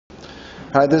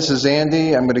Hi, this is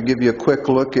Andy. I'm going to give you a quick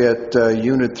look at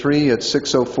Unit 3 at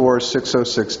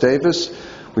 604-606 Davis.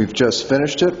 We've just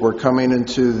finished it. We're coming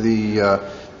into the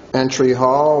entry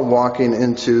hall, walking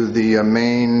into the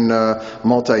main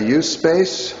multi-use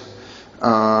space.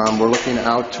 We're looking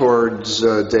out towards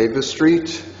Davis Street,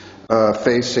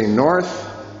 facing north.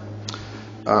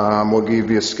 We'll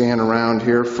give you a scan around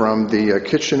here from the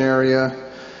kitchen area,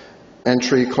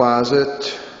 entry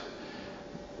closet,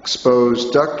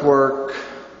 exposed ductwork.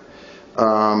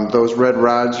 Those red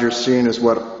rods you're seeing is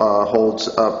what holds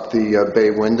up the bay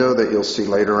window that you'll see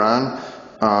later on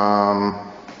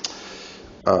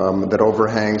that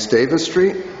overhangs Davis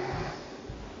Street.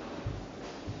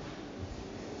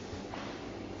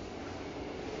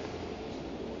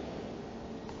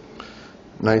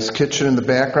 Nice kitchen in the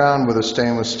background with a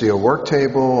stainless steel work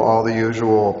table, all the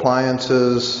usual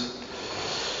appliances.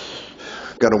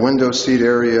 Got a window seat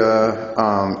area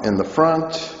in the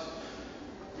front.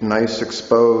 Nice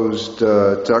exposed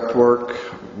ductwork,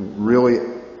 really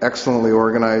excellently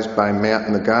organized by Matt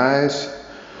and the guys.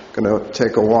 Going to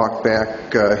take a walk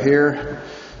back here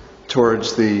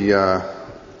towards the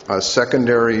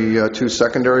two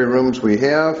secondary rooms we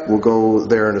have. We'll go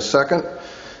there in a second.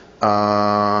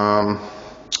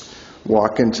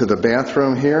 Walk into the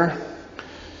bathroom here.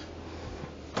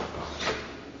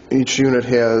 Each unit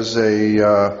has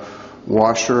a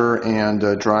washer and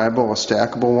a dryable, a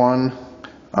stackable one,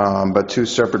 but two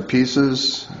separate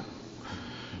pieces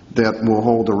that will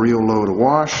hold a real load of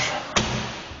wash.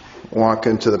 Walk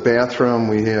into the bathroom.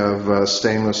 We have a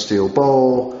stainless steel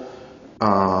bowl,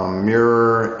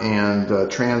 mirror, and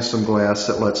transom glass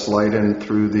that lets light in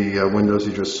through the windows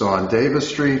you just saw on Davis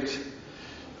Street.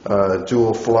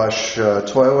 Dual flush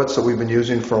toilets that we've been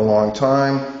using for a long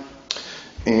time.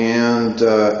 And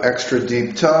extra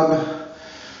deep tub,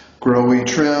 growy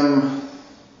trim,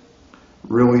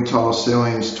 really tall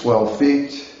ceilings, 12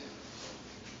 feet.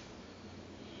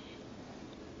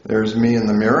 There's me in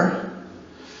the mirror.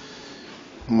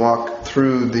 Walk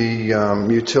through the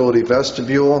utility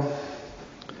vestibule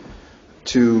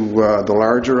to the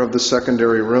larger of the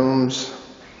secondary rooms.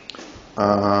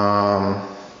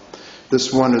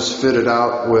 This one is fitted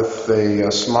out with a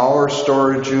smaller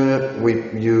storage unit. We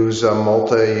use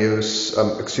multi-use,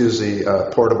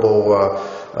 portable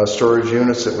storage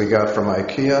units that we got from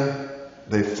IKEA.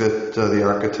 They fit the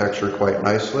architecture quite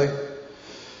nicely.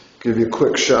 Give you a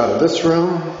quick shot of this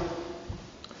room.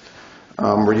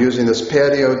 We're using this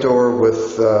patio door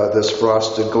with this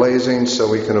frosted glazing so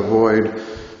we can avoid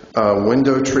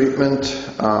window treatment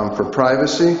for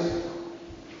privacy.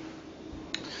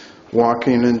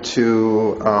 Walking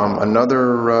into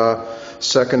another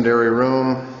secondary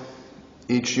room.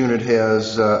 Each unit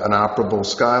has an operable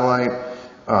skylight.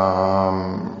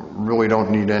 Really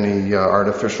don't need any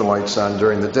artificial lights on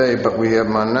during the day, but we have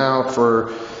them on now for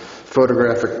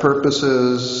photographic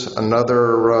purposes.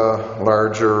 Another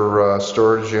larger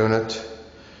storage unit.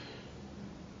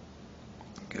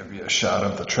 Give you a shot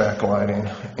of the track lighting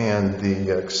and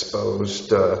the exposed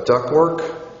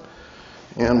ductwork.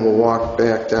 And we'll walk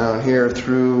back down here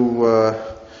through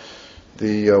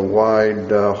the wide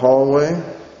hallway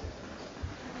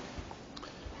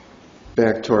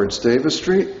back towards Davis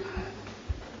Street.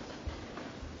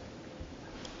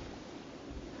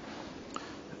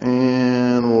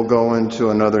 And we'll go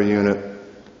into another unit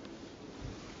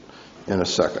in a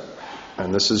second.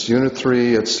 And this is Unit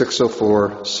 3 at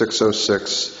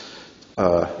 604-606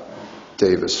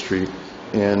 Davis Street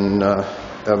in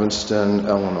Evanston,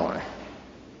 Illinois.